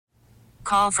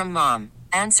Call from mom.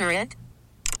 Answer it.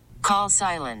 Call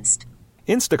silenced.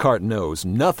 Instacart knows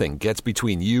nothing gets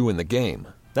between you and the game.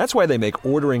 That's why they make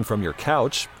ordering from your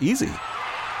couch easy.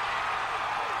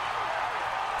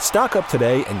 Stock up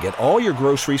today and get all your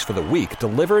groceries for the week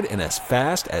delivered in as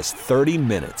fast as 30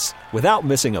 minutes without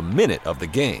missing a minute of the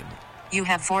game. You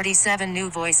have 47 new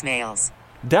voicemails.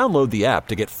 Download the app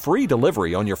to get free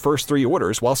delivery on your first 3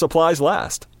 orders while supplies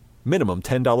last. Minimum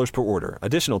 $10 per order.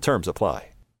 Additional terms apply.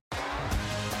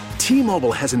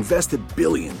 T-Mobile has invested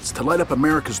billions to light up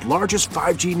America's largest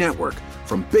 5G network,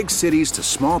 from big cities to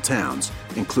small towns,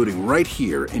 including right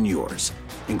here in yours.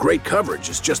 And great coverage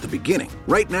is just the beginning.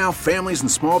 Right now, families and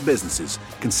small businesses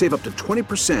can save up to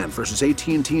 20% versus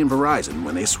AT&T and Verizon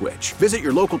when they switch. Visit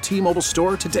your local T-Mobile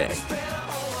store today.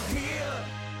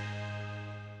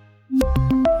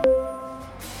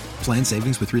 Plan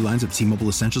savings with 3 lines of T-Mobile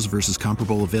Essentials versus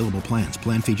comparable available plans.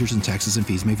 Plan features and taxes and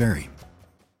fees may vary.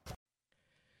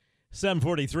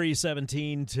 7:43,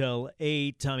 17 till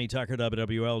 8. Tommy Tucker,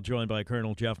 WWL, joined by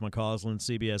Colonel Jeff McCausland,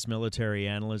 CBS military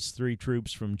analyst. 3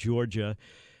 troops from Georgia,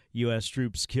 U.S.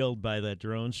 troops killed by that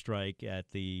drone strike at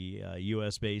the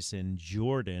U.S. base in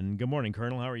Jordan. Good morning,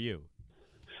 Colonel. How are you?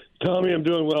 Tommy, I'm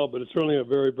doing well, but it's certainly a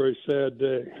very, very sad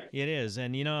day. It is.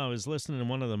 And, I was listening to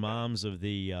one of the moms of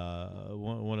the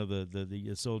one of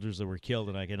the soldiers that were killed,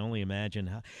 and I can only imagine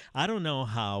how. I don't know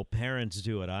how parents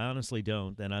do it. I honestly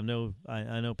don't. And I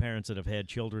know parents that have had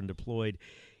children deployed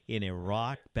in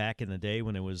Iraq back in the day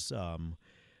when it was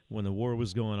when the war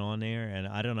was going on there, and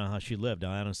I don't know how she lived.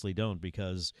 I honestly don't,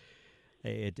 because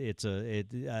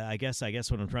I guess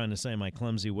what I'm trying to say in my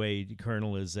clumsy way,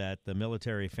 Colonel, is that the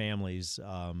military families,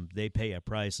 they pay a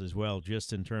price as well,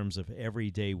 just in terms of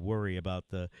everyday worry about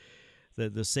the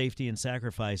safety and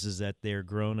sacrifices that their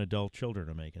grown adult children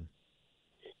are making.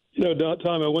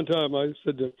 Tom, at one time I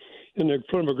said in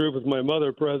front of a group with my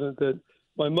mother present that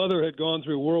my mother had gone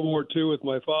through World War II with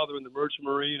my father in the Merchant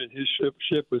Marine, and his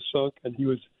ship was sunk, and he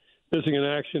was missing in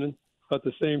action. At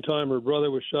the same time, her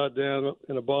brother was shot down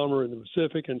in a bomber in the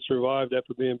Pacific and survived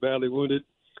after being badly wounded.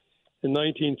 In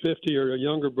 1950, her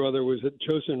younger brother was at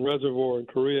Chosin Reservoir in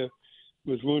Korea,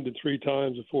 was wounded 3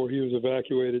 times before he was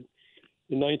evacuated.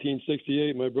 In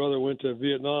 1968, my brother went to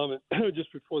Vietnam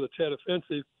just before the Tet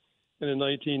Offensive, and in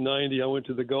 1990, I went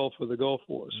to the Gulf for the Gulf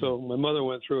War. So my mother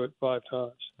went through it 5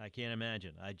 times. I can't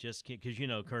imagine. I just can't, because,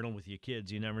 Colonel, with your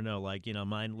kids, you never know. Like,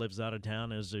 mine lives out of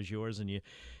town, as does yours, and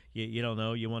you don't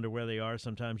know. You wonder where they are.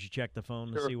 Sometimes you check the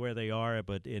phone to see where they are.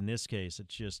 But in this case,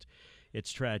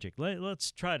 it's tragic.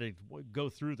 Let's try to go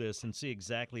through this and see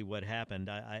exactly what happened.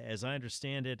 As I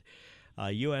understand it,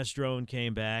 a U.S. drone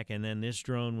came back, and then this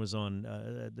drone was on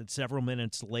several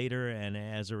minutes later. And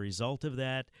as a result of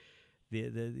that,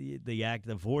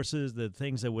 the forces, the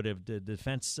things that would have, the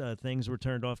defense things were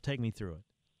turned off. Take me through it.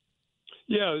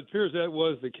 Yeah, it appears that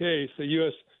was the case. The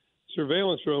U.S.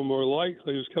 surveillance drone more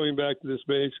likely was coming back to this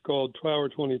base called Tower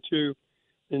 22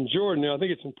 in Jordan. Now, I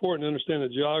think it's important to understand the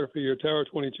geography here. Tower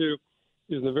 22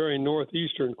 is in the very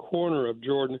northeastern corner of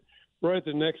Jordan, right at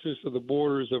the nexus of the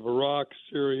borders of Iraq,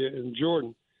 Syria, and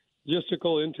Jordan.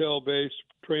 Logistical intel base,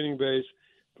 training base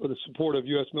for the support of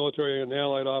U.S. military and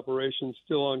allied operations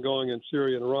still ongoing in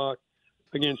Syria and Iraq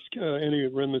against any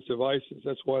remnants of ISIS.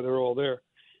 That's why they're all there.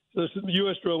 So this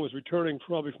U.S. drone was returning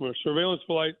probably from a surveillance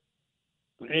flight,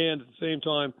 and at the same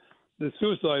time, the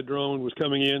suicide drone was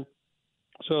coming in.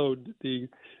 So the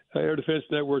air defense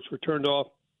networks were turned off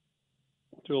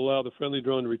to allow the friendly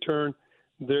drone to return.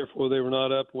 Therefore, they were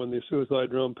not up when the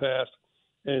suicide drone passed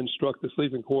and struck the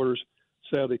sleeping quarters,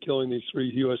 sadly killing these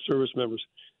 3 U.S. service members.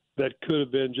 That could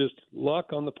have been just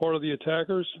luck on the part of the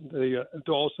attackers. They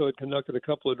also had conducted a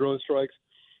couple of drone strikes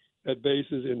at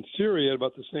bases in Syria at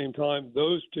about the same time.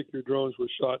 Those particular drones were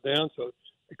shot down, so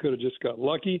they could have just got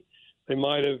lucky. They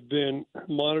might have been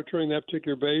monitoring that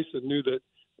particular base and knew that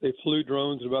they flew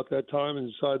drones about that time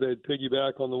and decided they'd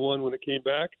piggyback on the one when it came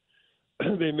back.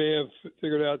 They may have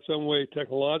figured out some way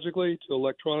technologically to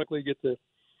electronically get the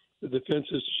defenses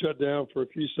to shut down for a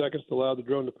few seconds to allow the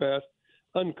drone to pass.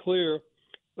 Unclear,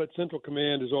 but Central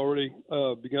Command is already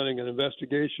beginning an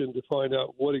investigation to find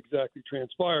out what exactly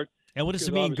transpired. And what does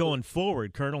it mean going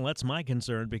forward, Colonel? That's my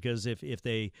concern, because if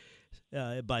they,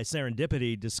 by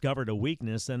serendipity, discovered a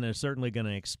weakness, then they're certainly going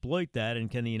to exploit that.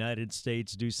 And can the United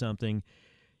States do something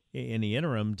in the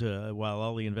interim while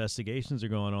all the investigations are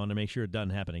going on to make sure it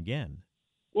doesn't happen again?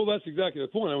 Well, that's exactly the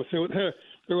point. I would say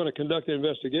they're going to conduct an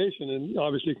investigation and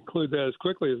obviously conclude that as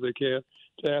quickly as they can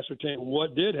to ascertain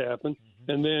what did happen,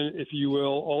 and then, if you will,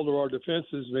 alter our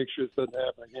defenses, make sure it doesn't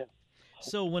happen again.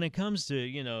 So when it comes to,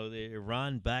 the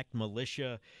Iran-backed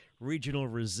militia regional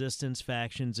resistance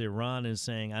factions. Iran is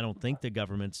saying, I don't think the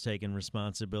government's taken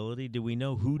responsibility. Do we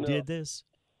know who did this?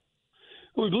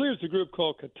 We believe it's a group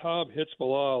called Kataib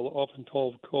Hezbollah, often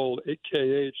called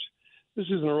KH. This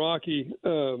is an Iraqi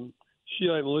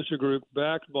Shiite militia group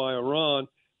backed by Iran.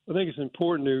 I think it's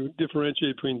important to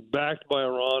differentiate between backed by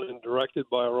Iran and directed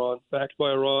by Iran. Backed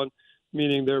by Iran,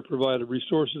 meaning they're provided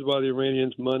resources by the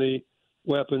Iranians, money,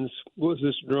 weapons. Was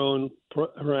this drone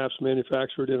perhaps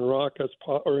manufactured in Iraq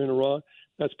or in Iran?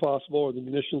 That's possible, or the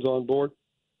munitions on board.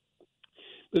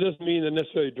 It doesn't mean they're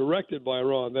necessarily directed by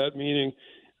Iran. That meaning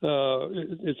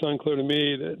it's unclear to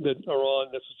me that Iran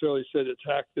necessarily said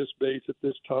attack this base at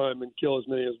this time and kill as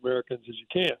many Americans as you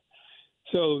can.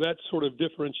 So that sort of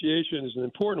differentiation is an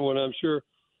important one. I'm sure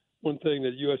one thing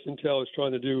that U.S. Intel is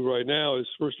trying to do right now is,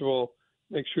 first of all,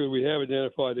 make sure we have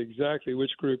identified exactly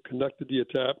which group conducted the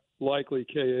attack, likely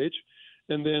KH,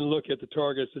 and then look at the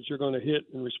targets that you're going to hit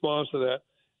in response to that,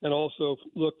 and also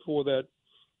look for that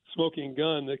smoking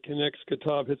gun that connects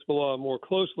Kataib Hezbollah more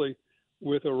closely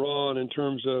with Iran in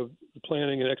terms of the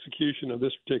planning and execution of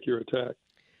this particular attack.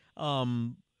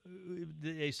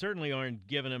 They certainly aren't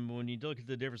giving them, when you look at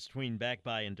the difference between backed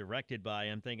by and directed by,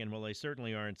 I'm thinking, well, they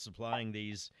certainly aren't supplying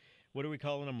these, what are we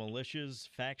calling them, militias,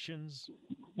 factions?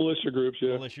 Militia groups,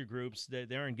 yeah. Militia groups.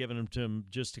 They aren't giving them to them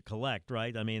just to collect,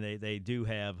 right? I mean, they do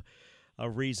have a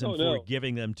reason for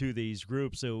giving them to these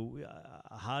groups. So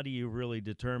how do you really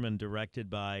determine directed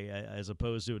by as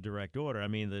opposed to a direct order? I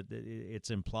mean, it's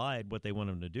implied what they want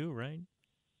them to do, right?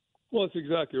 Well, that's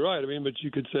exactly right. I mean, but you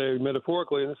could say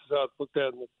metaphorically, and this is how it's looked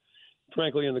at,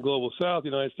 frankly, in the global South, the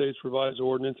United States provides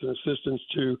ordnance and assistance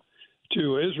to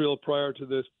Israel prior to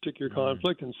this particular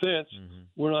conflict. And since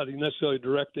we're not necessarily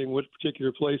directing which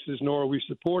particular places, nor are we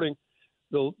supporting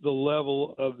the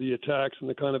level of the attacks and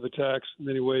the kind of attacks, in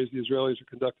many ways, the Israelis are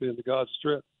conducting in the Gaza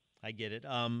Strip. I get it.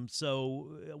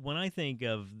 So when I think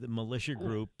of the militia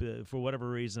group, for whatever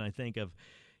reason, I think of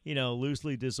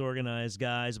loosely disorganized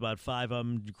guys, about 5 of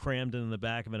them crammed in the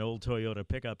back of an old Toyota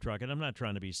pickup truck. And I'm not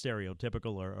trying to be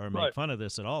stereotypical or make fun of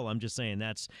this at all. I'm just saying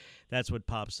that's what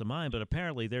pops to mind. But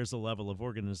apparently there's a level of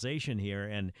organization here.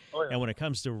 And when it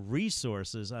comes to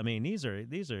resources, I mean, these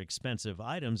are expensive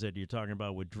items that you're talking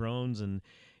about with drones and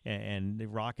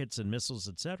rockets and missiles,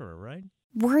 et cetera, right?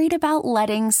 Worried about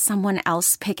letting someone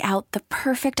else pick out the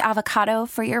perfect avocado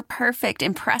for your perfect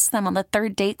impress them on the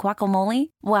third date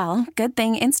guacamole? Well, good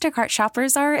thing Instacart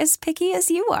shoppers are as picky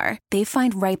as you are. They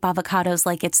find ripe avocados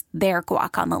like it's their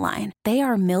guac on the line. They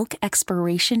are milk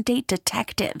expiration date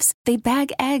detectives. They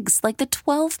bag eggs like the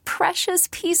 12 precious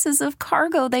pieces of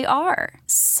cargo they are.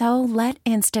 So let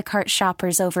Instacart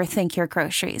shoppers overthink your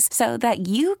groceries so that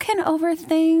you can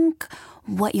overthink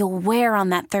what you'll wear on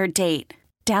that third date.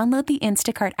 Download the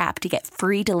Instacart app to get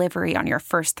free delivery on your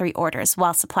first 3 orders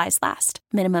while supplies last.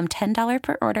 Minimum $10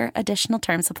 per order. Additional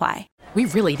terms apply. We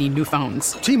really need new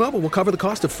phones. T-Mobile will cover the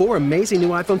cost of 4 amazing new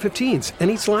iPhone 15s,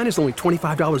 and each line is only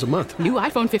 $25 a month. New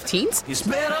iPhone 15s? It's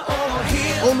better over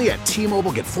here. Only at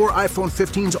T-Mobile, get 4 iPhone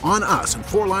 15s on us and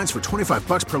 4 lines for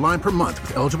 $25 per line per month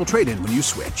with eligible trade-in when you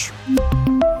switch.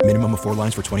 Minimum of 4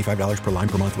 lines for $25 per line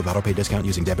per month with autopay discount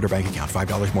using debit or bank account.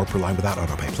 $5 more per line without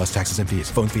autopay, plus taxes and fees.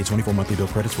 Phone fee at 24 monthly bill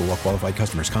credits for well-qualified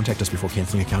customers. Contact us before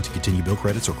canceling account to continue bill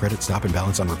credits or credit stop and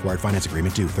balance on required finance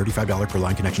agreement due. $35 per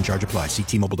line connection charge applies. See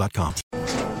T-Mobile.com.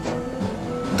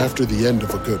 After the end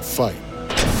of a good fight,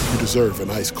 you deserve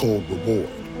an ice-cold reward.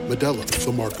 Modelo is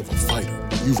the mark of a fighter.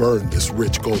 You've earned this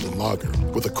rich golden lager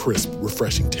with a crisp,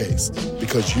 refreshing taste.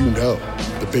 Because you know,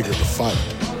 the bigger the fight,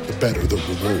 the better the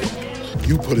reward.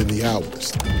 You put in the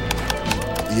hours,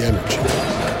 the energy,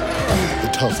 the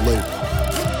tough labor.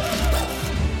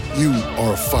 You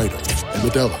are a fighter, and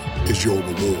Modelo is your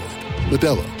reward.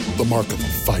 Modelo, the mark of a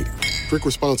fighter. Drink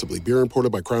responsibly. Beer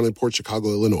imported by Crown Imports, Chicago,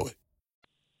 Illinois.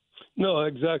 No,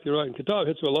 exactly right. And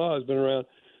Kataib Hezbollah has been around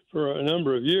for a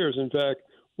number of years. In fact,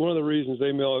 one of the reasons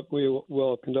they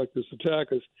well conduct this attack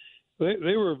is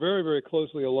they were very, very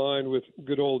closely aligned with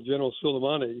good old General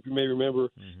Soleimani. You may remember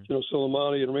General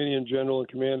Soleimani, an Iranian general in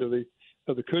command of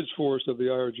the Quds Force of the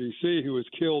IRGC, who was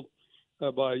killed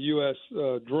by a U.S.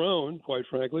 drone, quite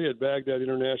frankly, at Baghdad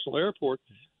International Airport.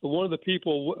 But one of the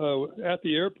people at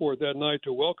the airport that night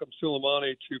to welcome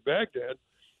Soleimani to Baghdad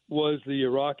was the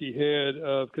Iraqi head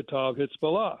of Kataib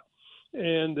Hezbollah.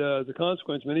 And as a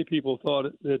consequence, many people thought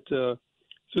that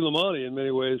Soleimani, in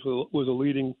many ways, was a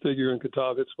leading figure in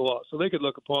Kataib Hezbollah. So they could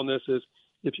look upon this as,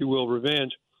 if you will,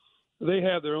 revenge. They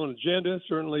have their own agenda.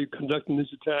 Certainly conducting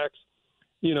these attacks,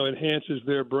 enhances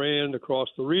their brand across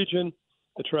the region,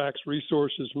 attracts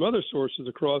resources from other sources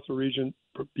across the region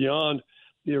beyond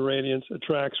the Iranians,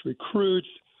 attracts recruits,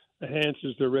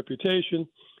 enhances their reputation.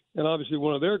 And obviously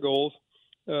one of their goals,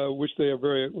 which they are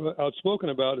very outspoken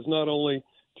about, is not only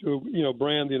to,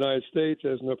 brand the United States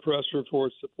as an oppressor for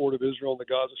its support of Israel and the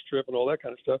Gaza Strip and all that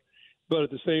kind of stuff, but at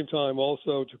the same time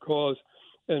also to cause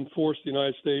and force the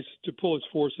United States to pull its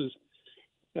forces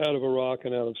out of Iraq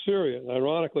and out of Syria. And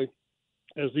ironically,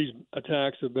 as these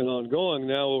attacks have been ongoing,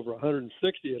 now over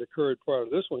 160 had occurred prior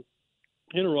to this one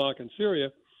in Iraq and Syria,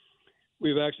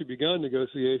 we've actually begun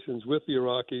negotiations with the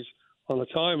Iraqis on a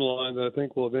timeline that I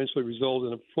think will eventually result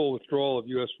in a full withdrawal of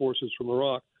U.S. forces from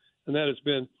Iraq. And that has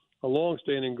been a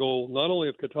long-standing goal, not only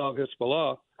of Kataib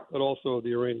Hezbollah, but also of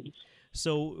the Iranians.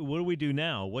 So what do we do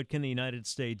now? What can the United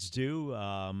States do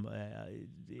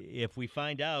if we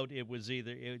find out it was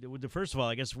first of all,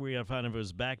 I guess we got to find if it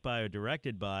was backed by or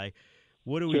directed by.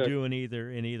 What do we do in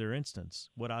either instance?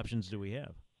 What options do we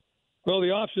have? Well,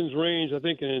 the options range, I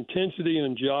think, in intensity and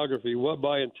in geography. What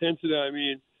by intensity, I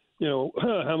mean,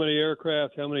 how many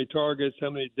aircraft, how many targets, how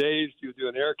many days do you do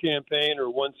an air campaign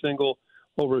or one single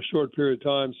over a short period of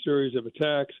time series of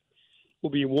attacks will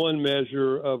be one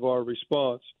measure of our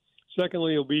response.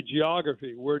 Secondly, it'll be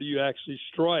geography. Where do you actually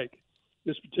strike?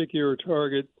 This particular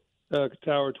target,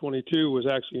 Tower 22, was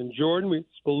actually in Jordan. We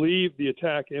believe the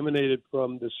attack emanated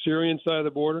from the Syrian side of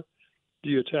the border. Do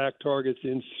you attack targets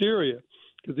in Syria?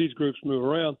 Because these groups move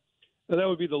around. And that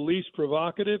would be the least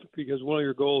provocative, because one of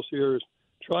your goals here is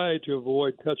try to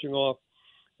avoid touching off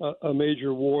a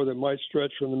major war that might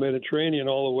stretch from the Mediterranean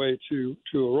all the way to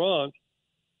Iran,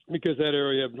 because that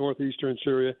area of northeastern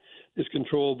Syria is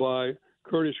controlled by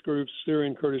Kurdish groups,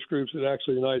 Syrian Kurdish groups that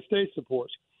actually the United States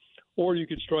supports. Or you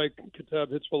could strike Kataib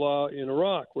Hezbollah in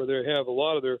Iraq, where they have a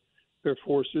lot of their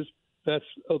forces. That's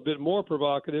a bit more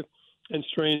provocative, and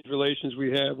strange relations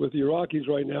we have with the Iraqis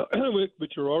right now,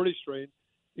 which are already strained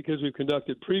because we've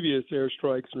conducted previous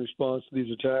airstrikes in response to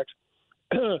these attacks,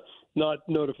 not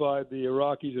notified the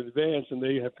Iraqis in advance, and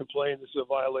they have complained this is a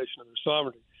violation of their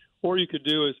sovereignty. Or you could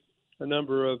do as a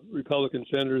number of Republican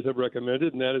senators have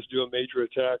recommended, and that is do a major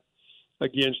attack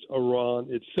against Iran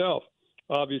itself.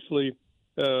 Obviously,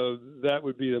 that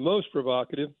would be the most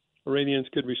provocative. Iranians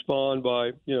could respond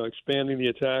by, expanding the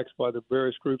attacks by the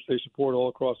various groups they support all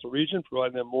across the region,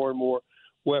 providing them more and more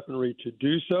weaponry to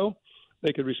do so.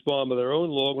 They could respond by their own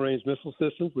long-range missile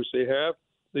systems, which they have.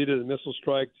 They did a missile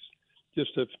strike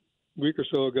just a week or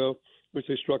so ago, which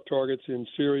they struck targets in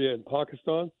Syria and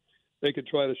Pakistan. They could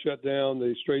try to shut down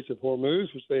the Straits of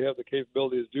Hormuz, which they have the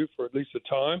capability to do for at least a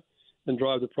time, and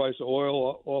drive the price of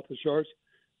oil off the charts.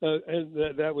 And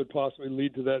that would possibly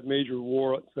lead to that major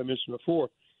war, as I mentioned before.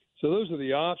 So those are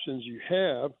the options you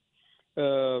have,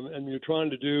 and you're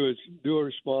trying to do is do a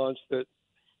response that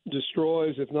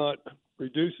destroys, if not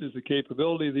reduces, the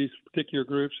capability of these particular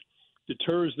groups,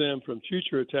 deters them from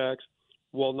future attacks,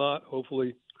 while not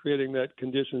hopefully creating that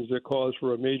conditions that cause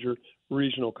for a major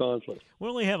regional conflict. We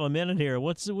only have a minute here.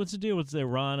 What's the deal with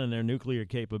Iran and their nuclear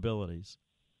capabilities?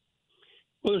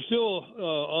 Well, there's still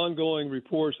ongoing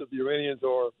reports that the Iranians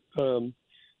are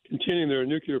continuing their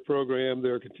nuclear program.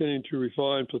 They're continuing to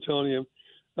refine plutonium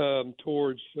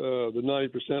towards the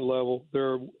 90% level.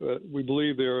 We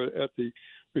believe they're at the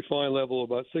refined level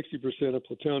of about 60% of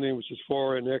plutonium, which is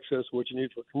far in excess of what you need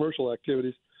for commercial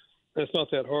activities. That's not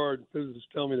that hard. Physicists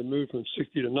tell me to move from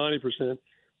 60 to 90%,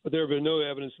 but there have been no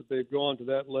evidence that they've gone to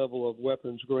that level of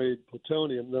weapons-grade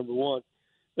plutonium, number one.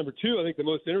 Number two, I think the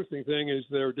most interesting thing is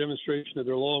their demonstration of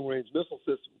their long-range missile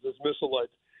systems. This missile, like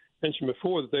mentioned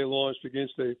before, that they launched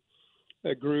against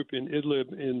a group in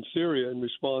Idlib in Syria in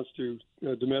response to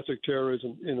domestic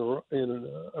terrorism in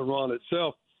Iran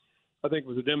itself, I think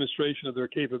was a demonstration of their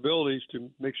capabilities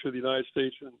to make sure the United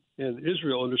States and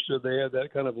Israel understood they had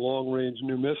that kind of long-range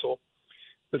new missile,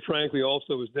 but frankly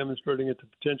also was demonstrating it to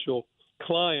potential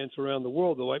clients around the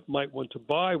world that might want to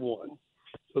buy one.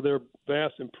 So there are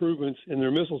vast improvements in their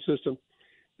missile system.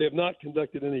 They have not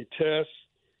conducted any tests,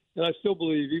 and I still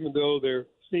believe, even though they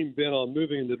seem bent on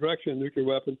moving in the direction of a nuclear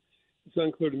weapon, it's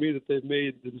unclear to me that they've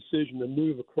made the decision to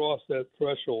move across that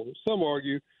threshold. Some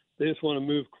argue they just want to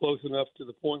move close enough to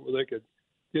the point where they could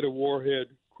get a warhead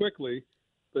quickly,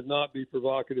 but not be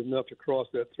provocative enough to cross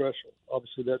that threshold.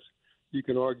 Obviously, you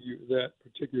can argue that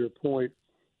particular point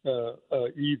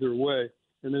either way.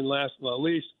 And then last but not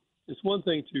least, it's one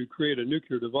thing to create a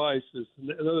nuclear device. It's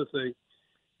another thing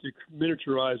to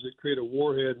miniaturize it, create a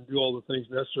warhead, and do all the things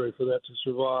necessary for that to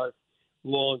survive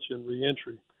launch and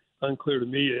reentry. Unclear to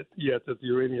me yet that the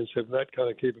Iranians have that kind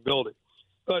of capability.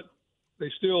 But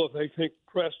they still, if they think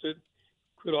pressed it,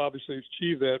 could obviously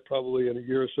achieve that probably in a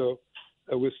year or so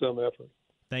with some effort.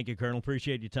 Thank you, Colonel.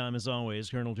 Appreciate your time as always.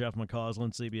 Colonel Jeff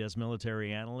McCausland, CBS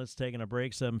military analyst, taking a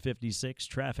break, 7:56,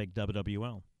 traffic,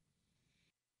 WWL.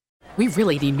 We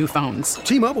really need new phones.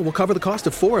 T-Mobile will cover the cost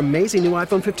of 4 amazing new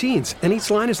iPhone 15s, and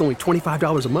each line is only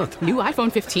 $25 a month. New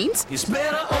iPhone 15s? It's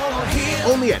better over here.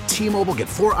 Only at T-Mobile, get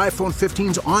 4 iPhone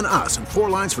 15s on us and 4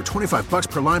 lines for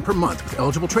 $25 per line per month with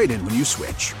eligible trade-in when you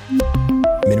switch.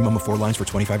 Minimum of 4 lines for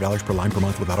 $25 per line per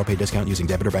month with autopay discount using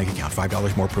debit or bank account.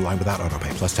 $5 more per line without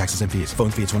autopay, plus taxes and fees. Phone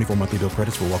fee at 24 monthly bill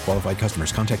credits for well-qualified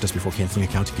customers. Contact us before canceling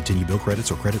account to continue bill credits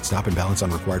or credit stop and balance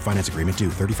on required finance agreement due.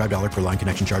 $35 per line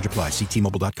connection charge applies. See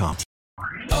T-Mobile.com.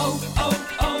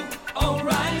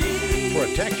 O'Reilly.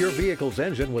 Protect your vehicle's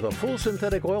engine with a full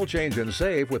synthetic oil change and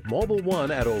save with Mobile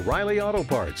One at O'Reilly Auto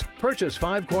Parts. Purchase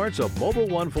 5 quarts of Mobile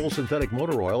One full synthetic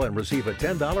motor oil and receive a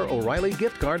 $10 O'Reilly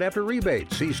gift card after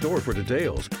rebate. See store for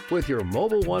details. With your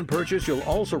Mobile One purchase, you'll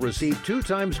also receive 2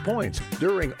 times points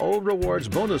during O Rewards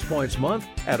Bonus Points Month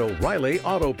at O'Reilly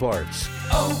Auto Parts.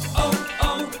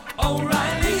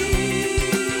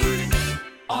 O'Reilly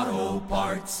Auto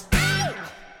Parts.